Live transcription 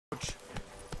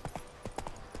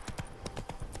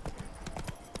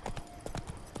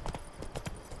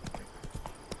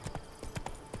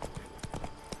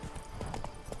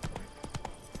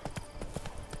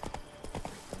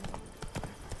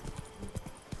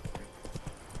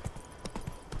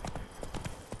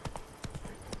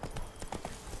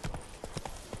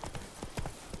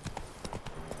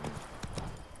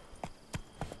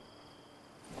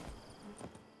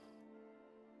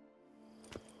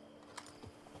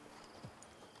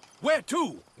Where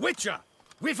to? Witcher!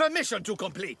 We've a mission to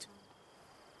complete!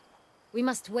 We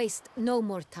must waste no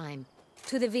more time.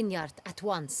 To the vineyard at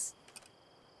once.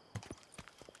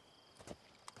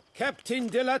 Captain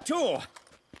de la Tour,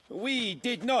 we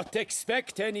did not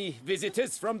expect any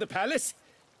visitors from the palace.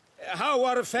 How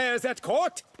are affairs at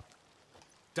court?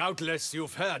 Doubtless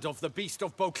you've heard of the Beast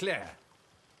of Beauclair.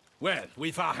 Well,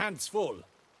 we've our hands full.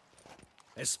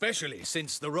 Especially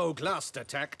since the rogue last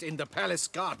attacked in the palace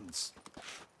gardens.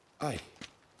 I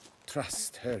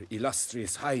trust Her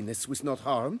Illustrious Highness was not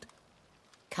harmed?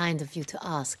 Kind of you to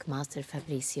ask, Master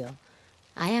Fabricio.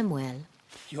 I am well.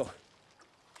 Your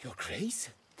Grace?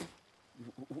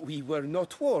 We were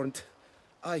not warned.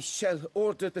 I shall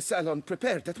order the salon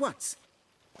prepared at once.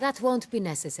 That won't be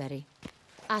necessary.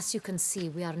 As you can see,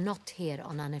 we are not here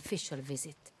on an official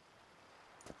visit.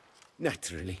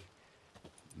 Naturally.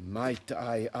 Might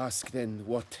I ask then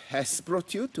what has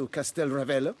brought you to Castel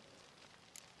Ravello?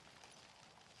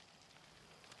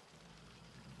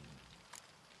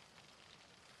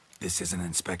 This is an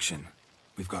inspection.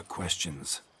 We've got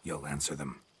questions. You'll answer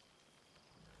them.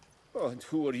 Oh, and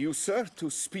who are you, sir, to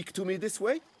speak to me this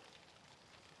way?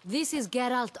 This is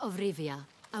Geralt of Rivia,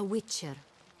 a witcher.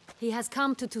 He has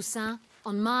come to Toussaint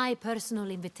on my personal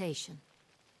invitation.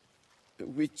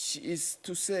 Which is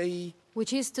to say...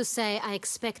 Which is to say, I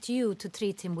expect you to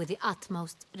treat him with the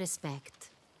utmost respect.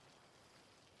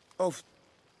 Of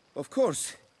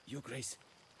course, Your Grace.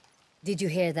 Did you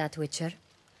hear that, Witcher?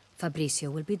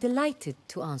 Fabricio will be delighted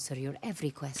to answer your every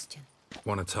question.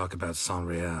 Want to talk about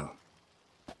Saint-Réal?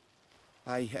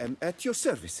 I am at your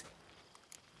service.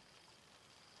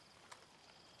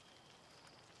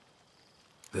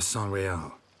 The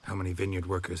Saint-Réal. How many vineyard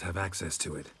workers have access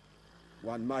to it?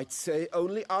 One might say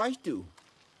only I do.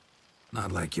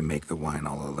 Not like you make the wine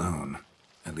all alone.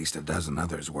 At least a dozen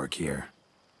others work here.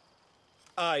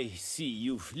 I see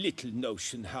you've little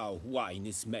notion how wine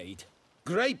is made.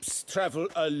 Grapes travel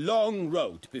a long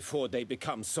road before they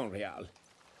become Saint-Réal.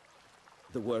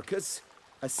 The workers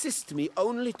assist me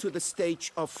only to the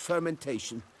stage of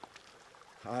fermentation.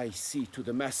 I see to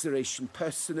the maceration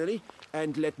personally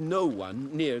and let no one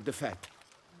near the fat.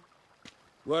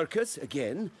 Workers,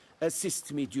 again,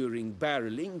 assist me during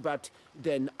barreling, but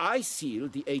then I seal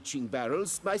the aging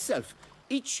barrels myself,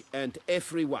 each and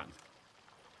every one.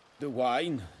 The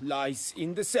wine lies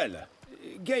in the cellar,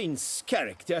 gains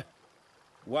character.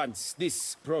 Once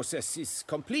this process is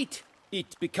complete,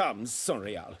 it becomes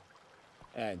Saint-Réal.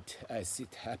 And as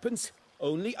it happens,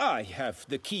 only I have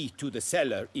the key to the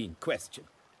cellar in question.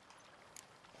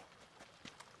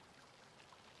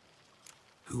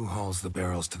 Who hauls the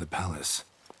barrels to the palace?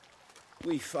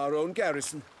 We've our own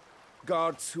garrison.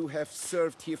 Guards who have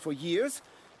served here for years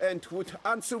and would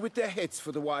answer with their heads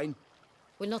for the wine.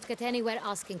 We'll not get anywhere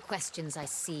asking questions, I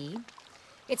see.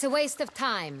 It's a waste of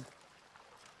time.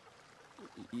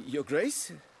 Your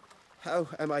Grace? How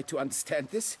am I to understand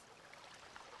this?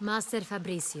 Master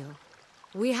Fabricio,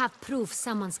 we have proof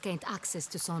someone's gained access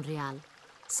to Saint-Réal.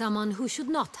 Someone who should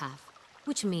not have,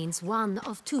 which means one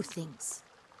of two things.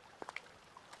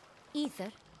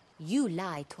 Either you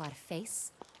lie to our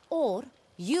face, or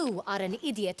you are an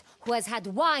idiot who has had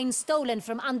wine stolen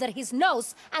from under his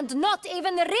nose and not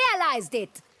even realized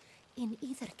it. In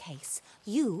either case,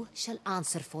 you shall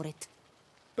answer for it.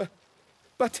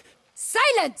 But...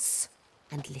 Silence!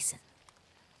 And listen.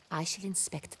 I shall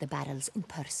inspect the barrels in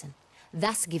person,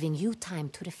 thus giving you time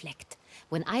to reflect.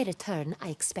 When I return, I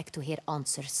expect to hear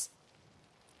answers.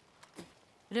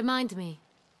 Remind me,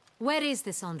 where is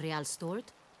the Saint-Réal stored?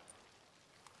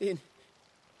 In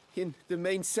the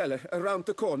main cellar, around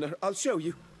the corner. I'll show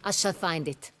you. I shall find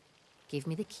it. Give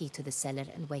me the key to the cellar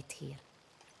and wait here.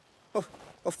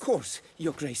 Of course,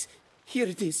 Your Grace. Here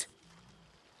it is.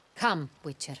 Come,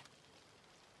 Witcher.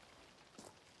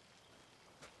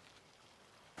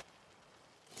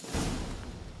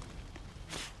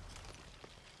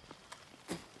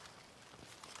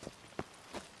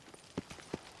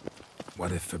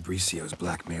 What if Fabricio's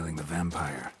blackmailing the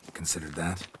vampire? Considered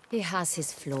that? He has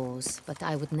his flaws, but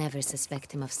I would never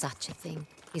suspect him of such a thing.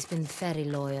 He's been very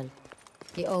loyal.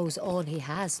 He owes all he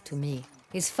has to me.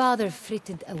 His father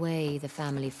frittered away the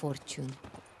family fortune.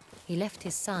 He left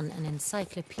his son an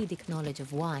encyclopedic knowledge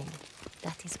of wine.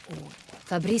 That is all.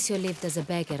 Fabricio lived as a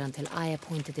beggar until I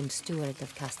appointed him steward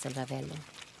of Castel Ravello.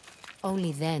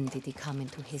 Only then did he come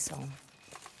into his own.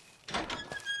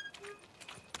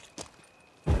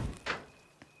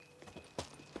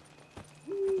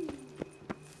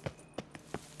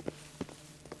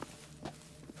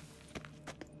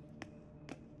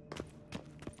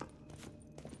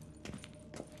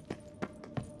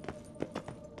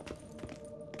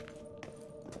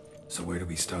 So where do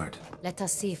we start? Let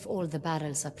us see if all the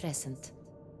barrels are present.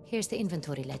 Here's the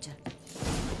inventory ledger.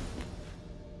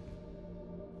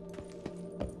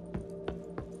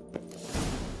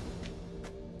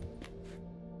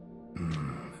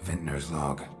 Vintner's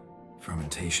log.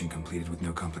 Fermentation completed with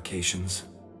no complications.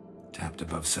 Tapped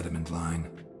above sediment line.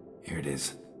 Here it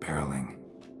is. Barreling.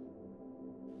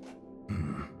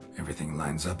 Everything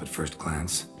lines up at first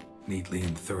glance. Neatly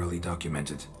and thoroughly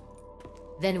documented.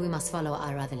 Then we must follow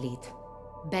our other lead.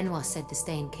 Benoit said the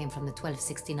stain came from the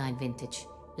 1269 vintage.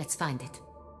 Let's find it.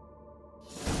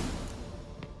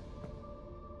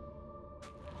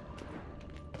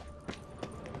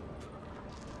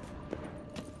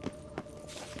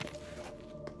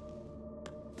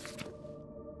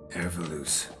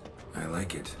 Ervelous. I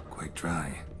like it. Quite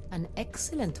dry. An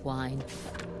excellent wine.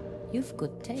 You've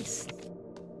good taste.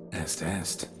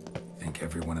 Est. Think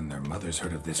everyone and their mother's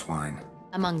heard of this wine.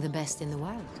 Among the best in the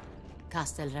world.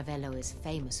 Castel Ravello is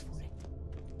famous for it.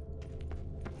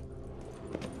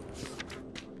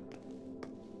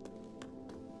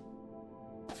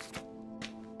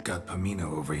 Got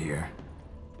Pomino over here.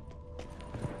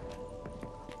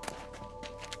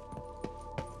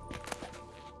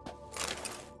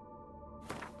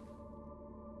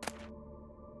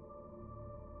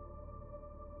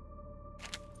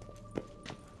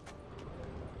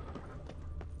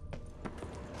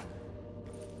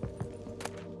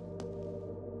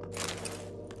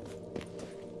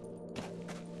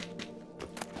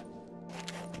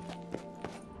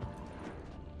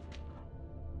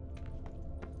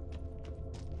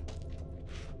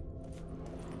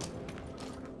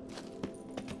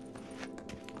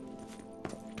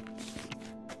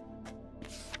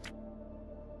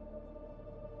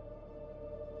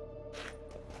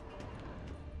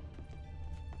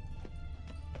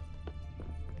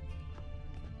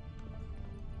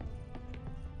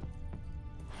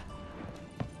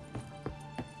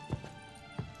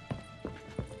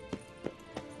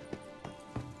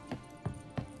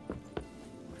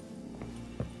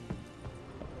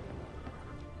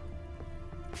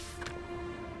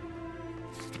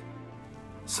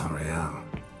 Saint-Réal.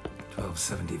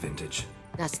 1270 vintage.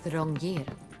 That's the wrong year.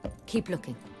 Keep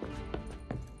looking.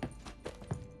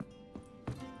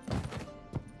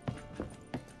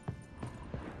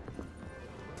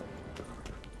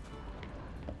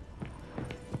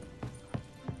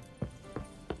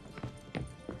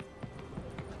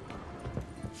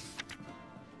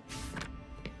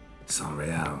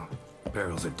 Saint-Réal.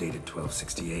 Barrels are dated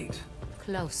 1268.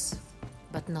 Close,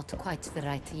 but not quite the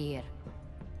right year.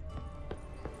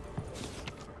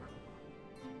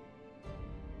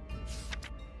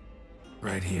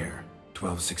 Right here.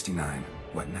 1269.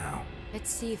 What now?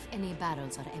 Let's see if any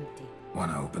barrels are empty.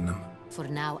 Wanna open them? For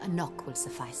now, a knock will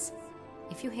suffice.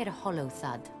 If you hear a hollow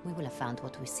thud, we will have found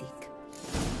what we seek.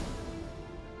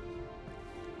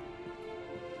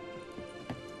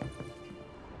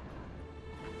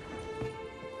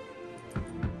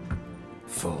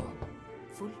 Full.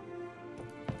 Full?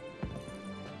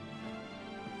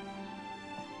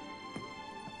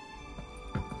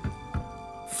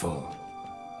 Full.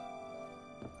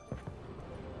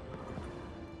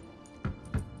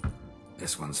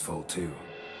 This one's full too.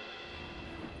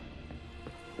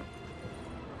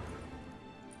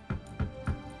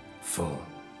 Full.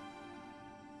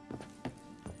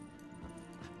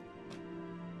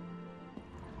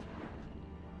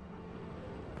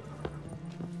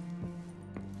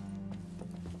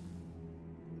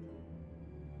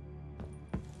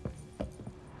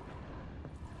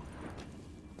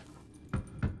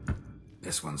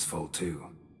 This one's full too.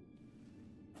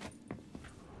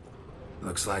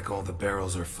 Looks like all the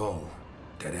barrels are full.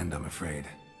 Dead end, I'm afraid.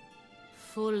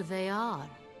 Full they are.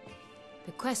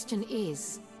 The question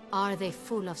is, are they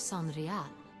full of Saint-Réal?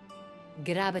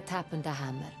 Grab a tap and a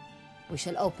hammer. We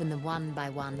shall open them one by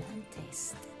one and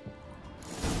taste.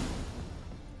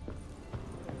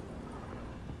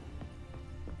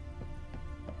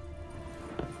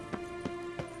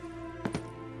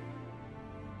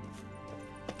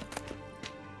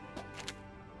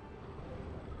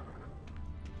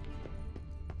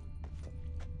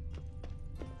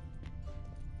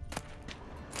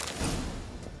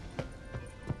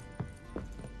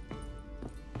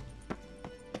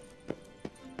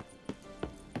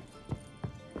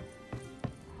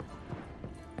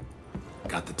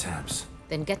 Got the taps.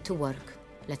 Then get to work.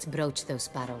 Let's broach those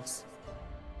barrels.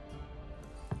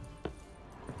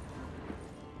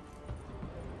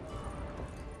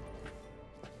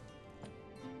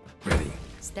 Ready.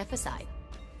 Step aside.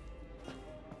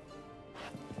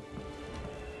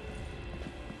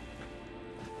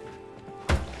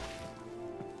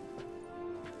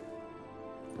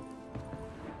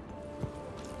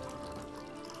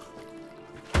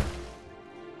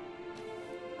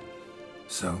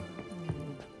 So?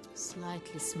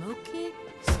 Slightly smoky,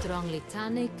 strongly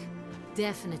tannic,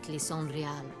 definitely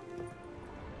Sonreal.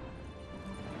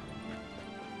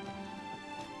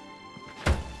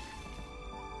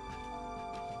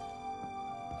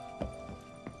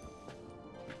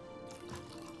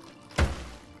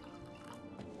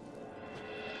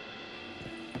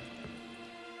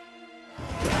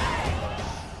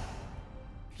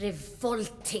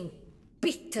 Revolting,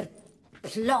 bitter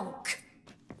plonk.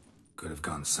 Could have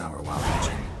gone sour while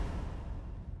aging.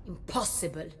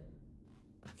 Impossible.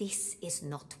 This is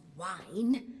not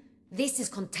wine. This is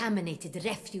contaminated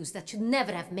refuse that should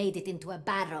never have made it into a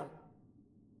barrel.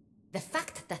 The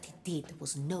fact that it did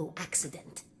was no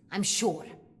accident, I'm sure.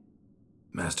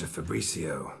 Master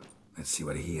Fabricio. Let's see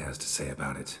what he has to say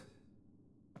about it.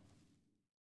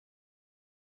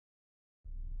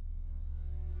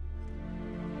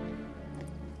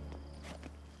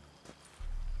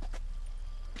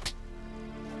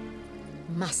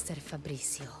 Master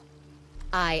Fabricio,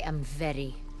 I am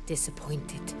very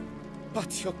disappointed.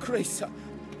 But, Your Grace,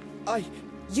 I...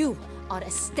 You are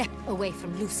a step away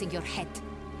from losing your head.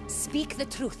 Speak the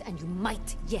truth and you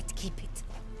might yet keep it.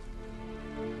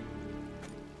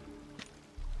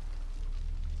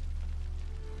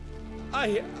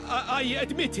 I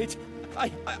admit it.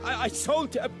 I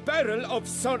sold a barrel of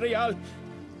Sonreal.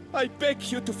 I beg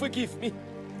you to forgive me.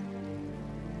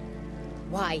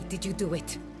 Why did you do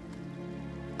it?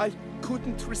 I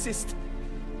couldn't resist.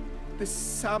 The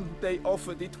sum they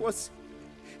offered, it was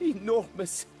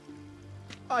enormous.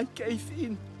 I gave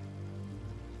in.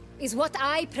 Is what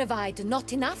I provide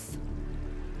not enough?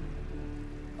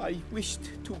 I wished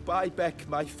to buy back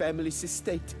my family's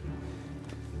estate.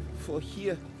 For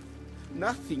here,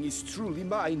 nothing is truly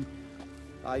mine.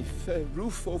 I've a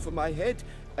roof over my head,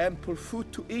 ample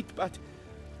food to eat, but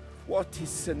what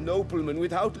is a nobleman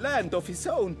without land of his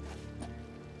own?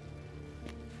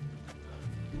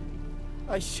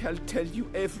 I shall tell you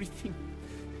everything,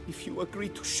 if you agree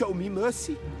to show me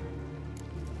mercy.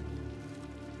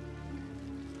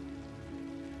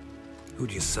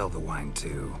 Who'd you sell the wine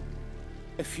to?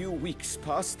 A few weeks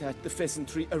past at the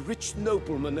Pheasantry, a rich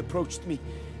nobleman approached me.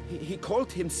 He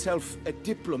called himself a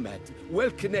diplomat,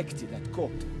 well connected at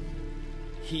court.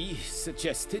 He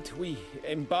suggested we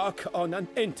embark on an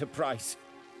enterprise.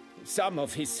 Some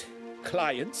of his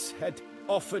clients had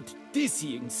offered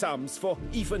dizzying sums for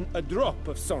even a drop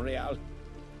of Sonreal.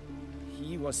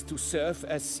 He was to serve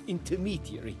as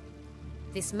intermediary.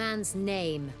 This man's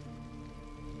name.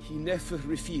 He never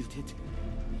revealed it.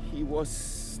 He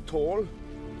was tall,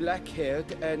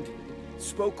 black-haired, and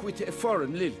spoke with a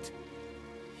foreign lilt.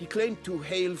 He claimed to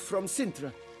hail from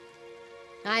Sintra.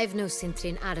 I've no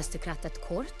Sintrin aristocrat at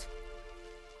court.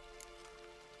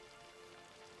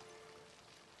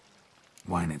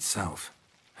 Wine itself.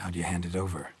 How'd you hand it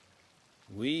over?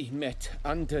 We met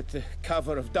under the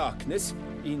cover of darkness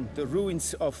in the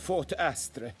ruins of Fort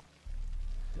Astre.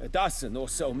 A dozen or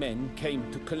so men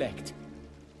came to collect.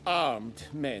 Armed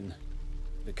men.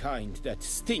 The kind that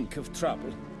stink of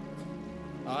trouble.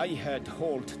 I had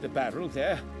hauled the barrel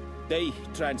there. They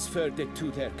transferred it to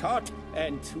their cart,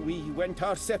 and we went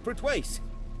our separate ways.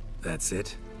 That's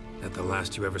it? That the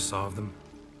last you ever saw of them?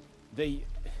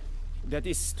 That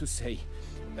is to say,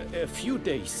 a few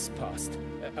days passed.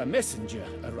 A messenger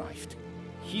arrived.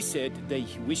 He said they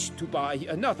wished to buy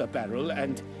another barrel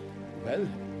and, well,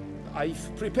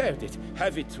 I've prepared it,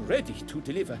 have it ready to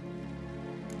deliver.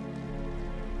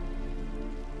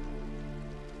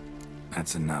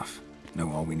 That's enough.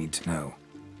 Know all we need to know.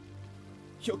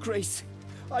 Your Grace,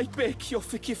 I beg your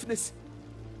forgiveness.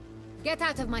 Get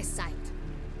out of my sight.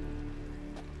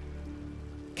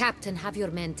 Captain, have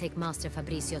your men take Master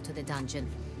Fabricio to the dungeon.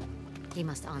 He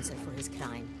must answer for his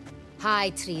crime.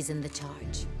 High treason the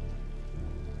charge.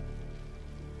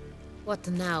 What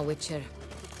now, Witcher?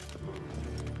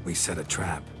 We set a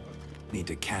trap. Need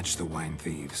to catch the wine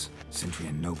thieves.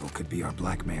 Sintrian Noble could be our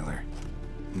blackmailer.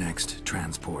 Next,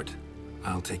 transport.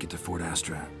 I'll take it to Fort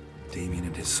Astra. Damien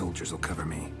and his soldiers will cover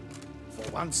me. For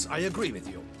once, I agree with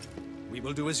you. We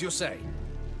will do as you say.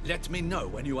 Let me know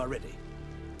when you are ready.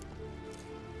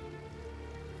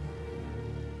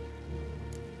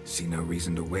 See no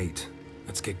reason to wait.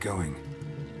 Let's get going.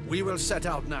 We will set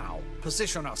out now.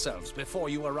 Position ourselves before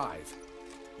you arrive.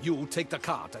 You take the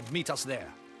cart and meet us there.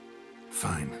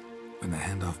 Fine. When the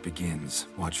handoff begins,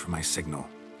 watch for my signal.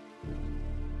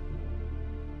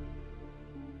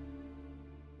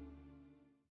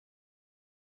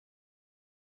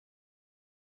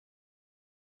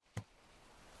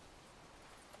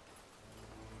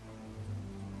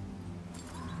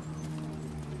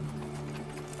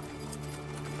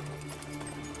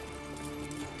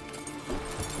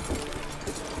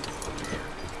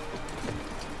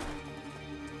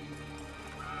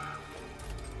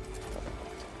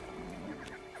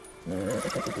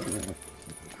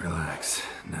 Relax.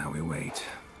 Now we wait.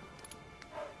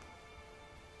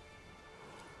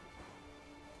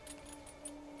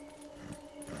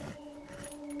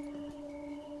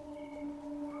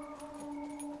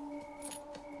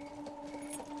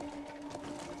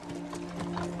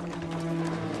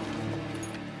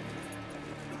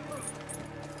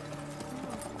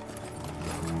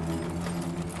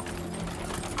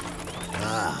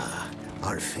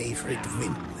 Our favorite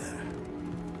vintner.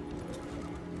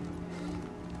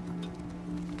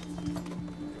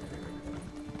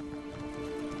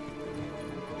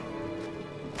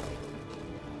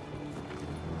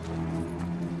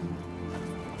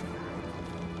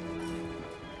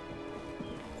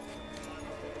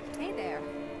 Hey there.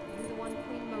 You the one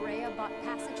Queen Maria bought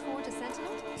passage for to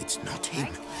Sentinel? It's not him.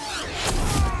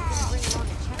 Bring along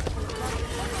a check for the bloody.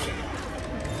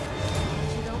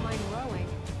 You don't mind rowing?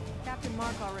 Captain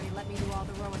Mark already let me do all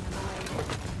the rowing on the way.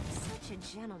 Such a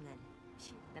gentleman.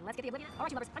 Then let's get the Oblivion. All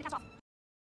right, you lovers, time to cast off.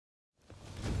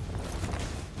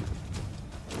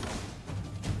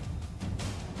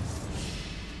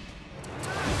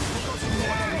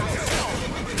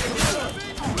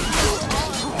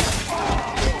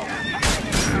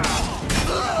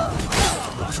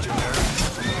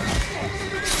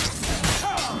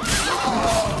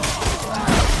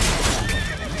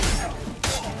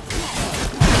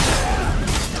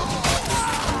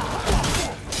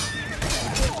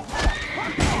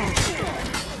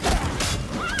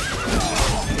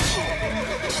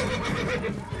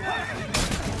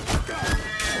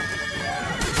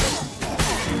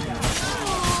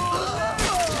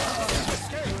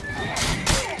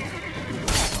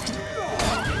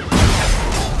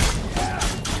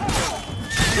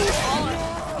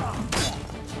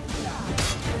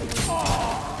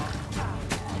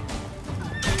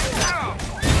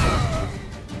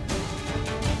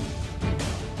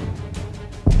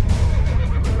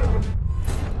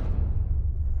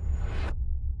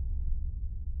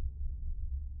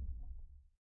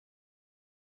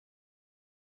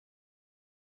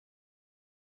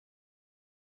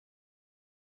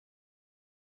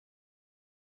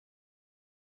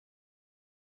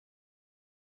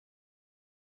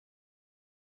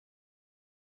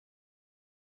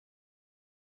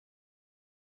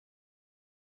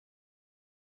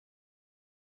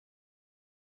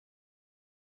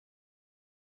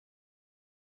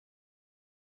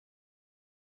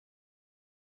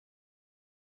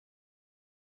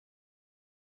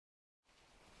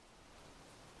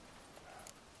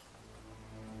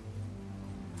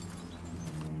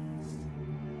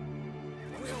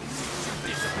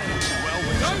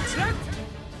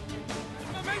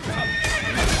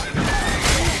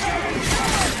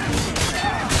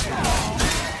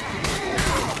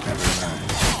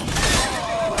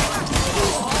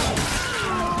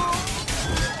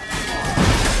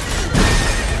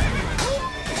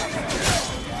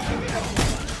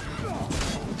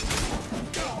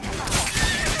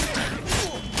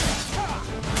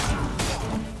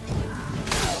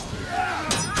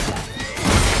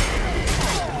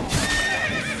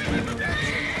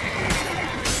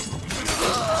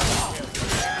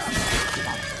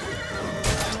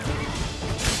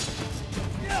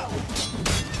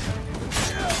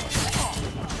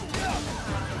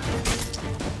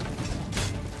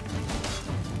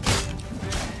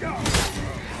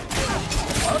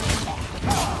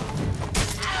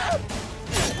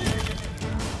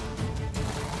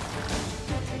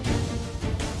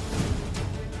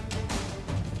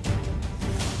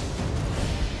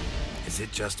 Is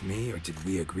it just me, or did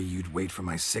we agree you'd wait for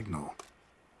my signal?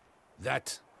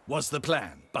 That was the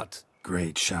plan, but...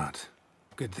 Great shot.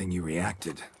 Good thing you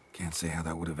reacted. Can't say how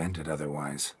that would have ended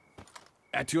otherwise.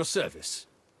 At your service.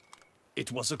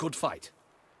 It was a good fight.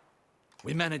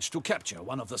 We managed to capture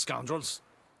one of the scoundrels.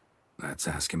 Let's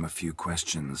ask him a few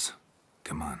questions.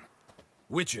 Come on.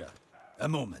 Witcher, a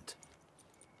moment.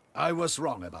 I was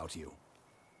wrong about you.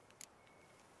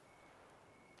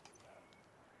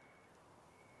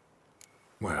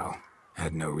 Well,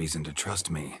 had no reason to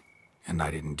trust me, and I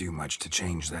didn't do much to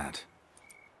change that.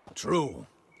 True.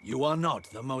 You are not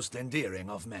the most endearing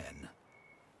of men.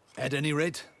 At any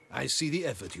rate, I see the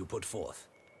effort you put forth.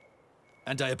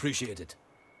 And I appreciate it.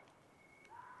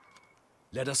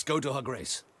 Let us go to her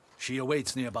grace. She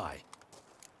awaits nearby.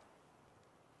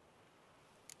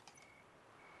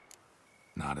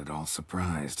 Not at all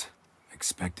surprised.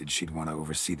 Expected she'd want to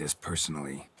oversee this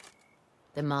personally.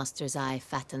 The master's eye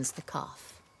fattens the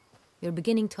calf. You're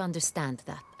beginning to understand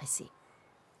that, I see.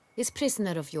 This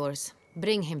prisoner of yours,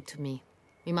 bring him to me.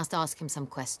 We must ask him some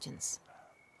questions.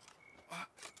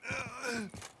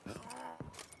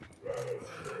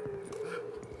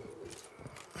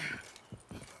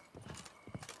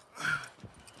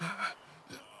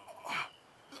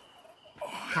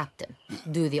 Captain,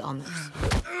 do the honors.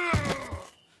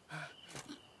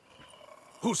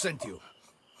 Who sent you?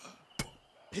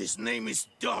 His name is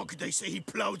Dog. They say he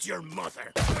plowed your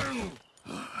mother.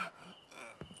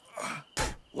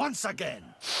 Once again,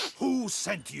 who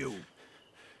sent you?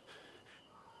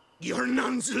 Your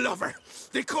nun's lover.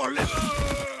 They call him...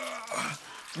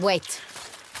 Wait.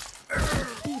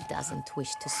 If he doesn't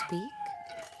wish to speak,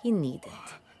 he needn't.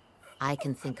 I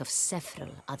can think of several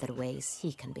other ways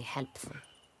he can be helpful.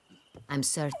 I'm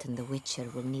certain the Witcher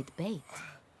will need bait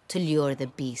to lure the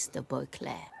beast of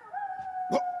Beauclair.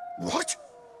 What?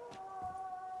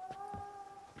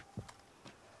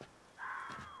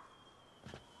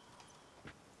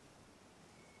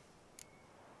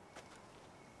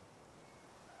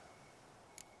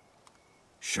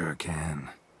 Sure can.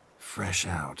 Fresh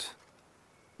out.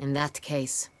 In that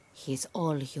case, he's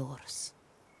all yours.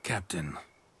 Captain,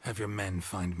 have your men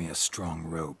find me a strong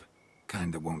rope.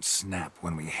 Kind that won't snap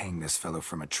when we hang this fellow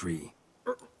from a tree.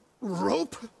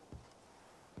 Rope?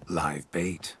 Live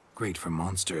bait. Great for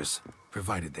monsters,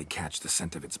 provided they catch the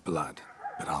scent of its blood.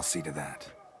 But I'll see to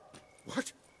that.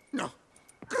 What? No.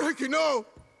 Crikey, no!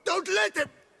 Don't let him!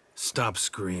 Stop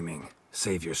screaming.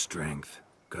 Save your strength.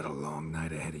 Got a long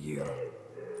night ahead of you.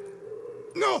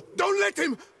 No! Don't let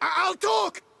him! I'll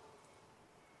talk!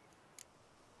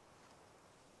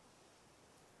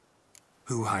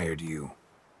 Who hired you?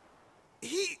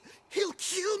 He'll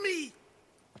kill me!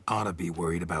 Ought to be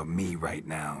worried about me right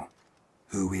now.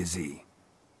 Who is he?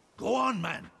 Go on,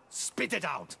 man. Spit it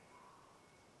out.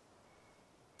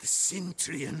 The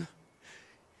Cintrian.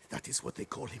 That is what they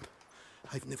call him.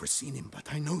 I've never seen him,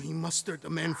 but I know he mustered a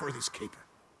man for this caper.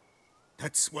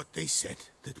 That's what they said,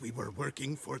 that we were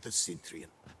working for the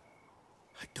Cintrian.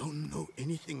 I don't know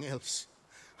anything else.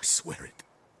 I swear it.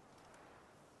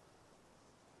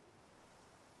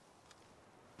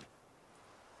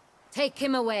 Take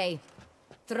him away.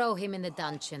 Throw him in the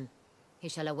dungeon. He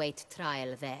shall await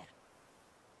trial there.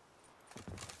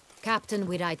 Captain,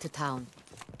 we ride to town.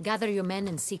 Gather your men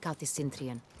and seek out the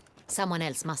Cintrian. Someone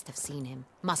else must have seen him,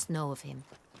 must know of him.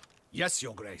 Yes,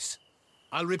 Your Grace.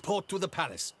 I'll report to the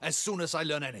palace as soon as I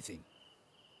learn anything.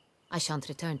 I shan't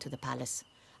return to the palace.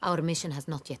 Our mission has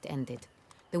not yet ended.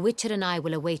 The Witcher and I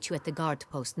will await you at the guard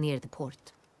post near the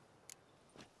port.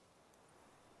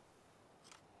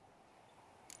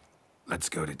 Let's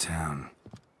go to town.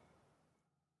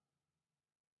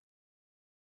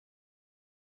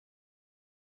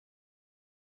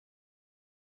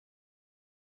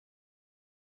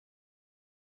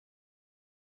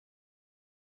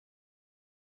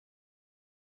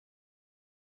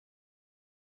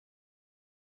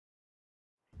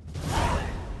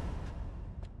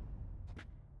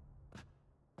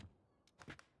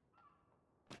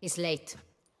 He's late.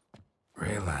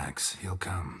 Relax, he'll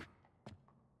come.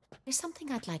 There's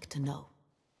something I'd like to know.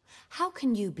 How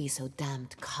can you be so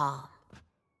damned calm?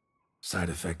 Side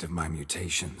effect of my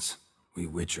mutations. We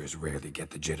Witchers rarely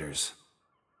get the jitters.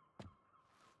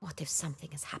 What if something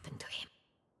has happened to him?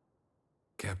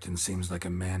 Captain seems like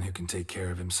a man who can take care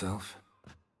of himself.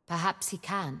 Perhaps he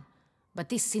can, but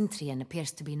this Cintrian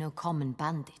appears to be no common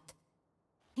bandit.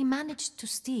 He managed to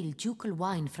steal ducal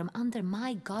wine from under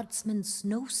my guardsman's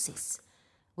noses.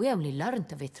 We only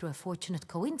learned of it through a fortunate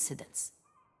coincidence.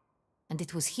 And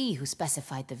it was he who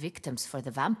specified the victims for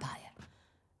the vampire.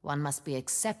 One must be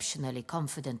exceptionally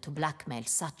confident to blackmail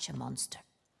such a monster.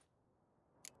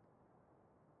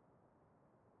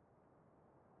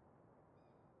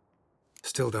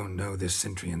 Still don't know this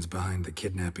Cintrian's behind the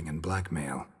kidnapping and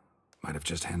blackmail. Might have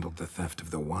just handled the theft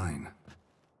of the wine.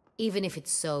 Even if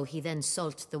it's so, he then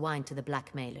sold the wine to the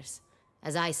blackmailers.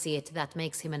 As I see it, that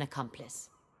makes him an accomplice.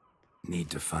 Need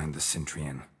to find the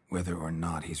Cintrian, whether or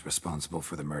not he's responsible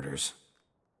for the murders.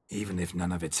 Even if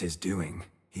none of it's his doing,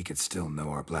 he could still know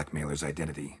our blackmailer's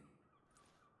identity.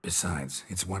 Besides,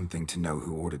 it's one thing to know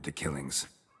who ordered the killings.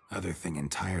 Other thing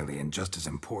entirely, and just as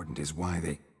important, is why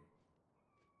they...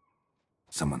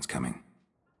 Someone's coming.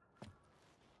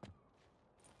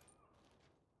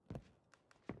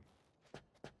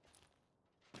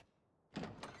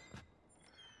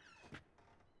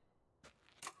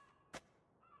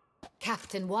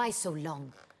 Captain, why so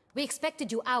long? We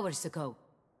expected you hours ago.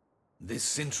 This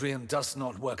Cintrian does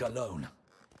not work alone.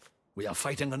 We are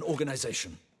fighting an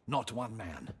organization, not one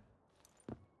man.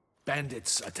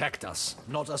 Bandits attacked us,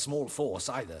 not a small force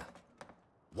either.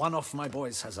 One of my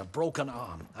boys has a broken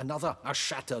arm, another a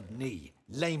shattered knee,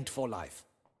 lamed for life.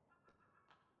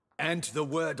 And the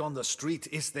word on the street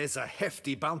is there's a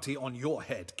hefty bounty on your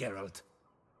head, Geralt.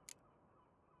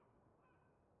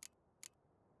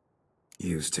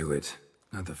 Used to it.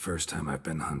 Not the first time I've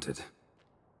been hunted.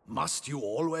 Must you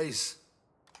always?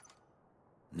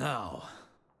 Now,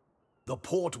 the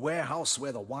port warehouse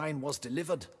where the wine was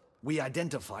delivered, we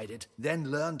identified it,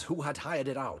 then learned who had hired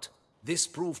it out. This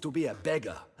proved to be a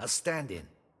beggar, a stand-in.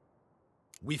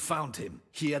 We found him.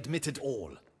 He admitted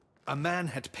all. A man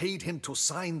had paid him to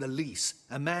sign the lease,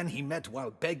 a man he met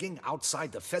while begging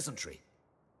outside the pheasantry.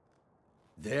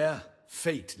 There,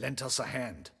 fate lent us a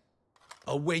hand.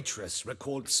 A waitress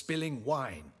recalled spilling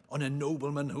wine on a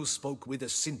nobleman who spoke with a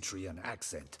Cintrian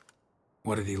accent.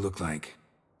 What did he look like?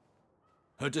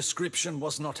 Her description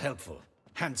was not helpful.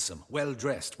 Handsome,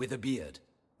 well-dressed, with a beard.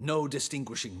 No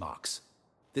distinguishing marks.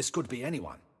 This could be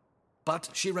anyone. But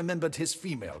she remembered his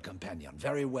female companion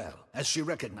very well, as she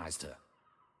recognized her.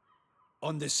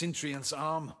 On the Cintrian's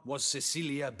arm was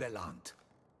Cecilia Bellant.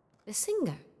 The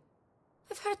singer?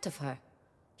 I've heard of her.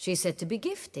 She's said to be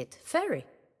gifted, fairy.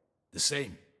 The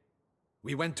same.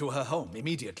 We went to her home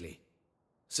immediately.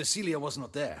 Cecilia was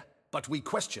not there, but we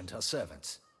questioned her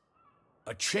servants.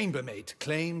 A chambermaid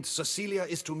claimed Cecilia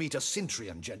is to meet a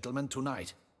Cintrian gentleman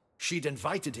tonight. She'd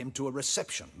invited him to a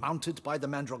reception mounted by the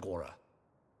Mandragora.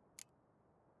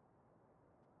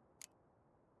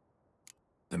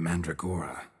 The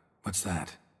Mandragora? What's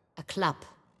that? A club,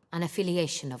 an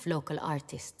affiliation of local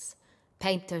artists.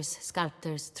 Painters,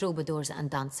 sculptors, troubadours and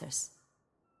dancers.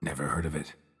 Never heard of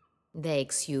it. They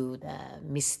exude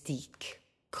mystique,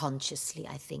 consciously,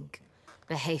 I think.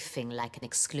 Behaving like an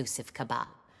exclusive cabal.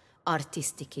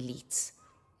 Artistic elites.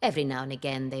 Every now and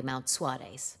again they mount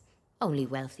soirees. Only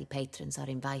wealthy patrons are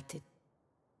invited.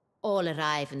 All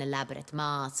arrive in elaborate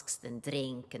masks, then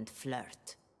drink and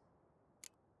flirt.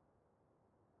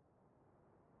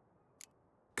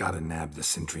 Gotta nab the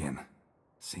Cintrian.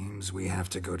 Seems we have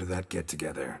to go to that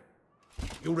get-together.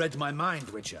 You read my mind,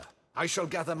 Witcher. I shall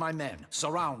gather my men,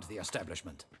 surround the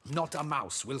establishment. Not a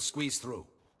mouse will squeeze through.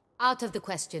 Out of the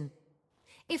question.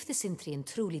 If the Cintrian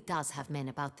truly does have men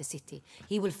about the city,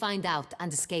 he will find out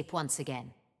and escape once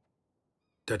again.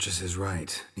 Duchess is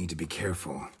right. Need to be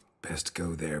careful. Best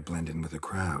go there, blend in with the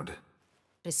crowd.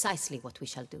 Precisely what we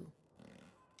shall do.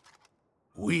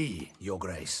 We, Your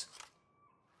Grace.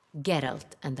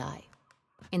 Geralt and I.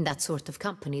 In that sort of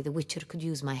company, the Witcher could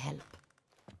use my help.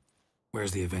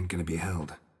 Where's the event gonna be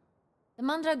held? The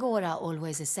Mandragora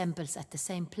always assembles at the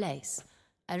same place,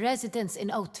 a residence in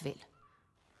Oatville.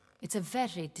 It's a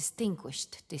very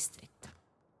distinguished district.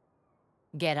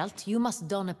 Geralt, you must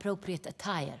don appropriate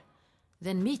attire.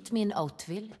 Then meet me in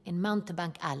Oatville, in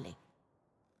Mountebank Alley.